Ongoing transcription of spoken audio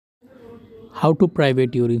How to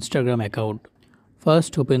private your Instagram account.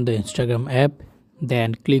 First open the Instagram app,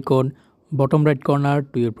 then click on bottom right corner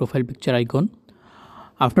to your profile picture icon.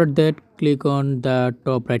 After that click on the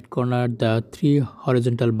top right corner the three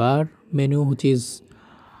horizontal bar menu, which is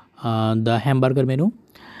the hamburger menu.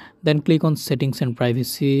 Then click on settings and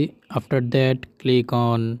privacy. After that click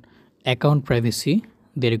on account privacy.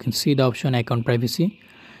 There you can see the option account privacy,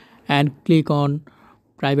 and click on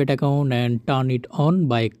private account and turn it on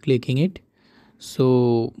by clicking it.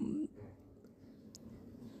 So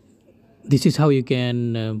this is how you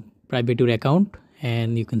can private your account,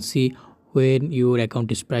 and you can see when your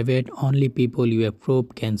account is private only people you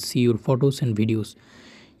approve can see your photos and videos.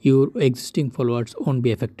 Your existing followers won't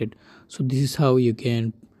be affected. So this is how you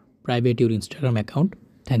can private your Instagram account.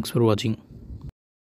 Thanks for watching.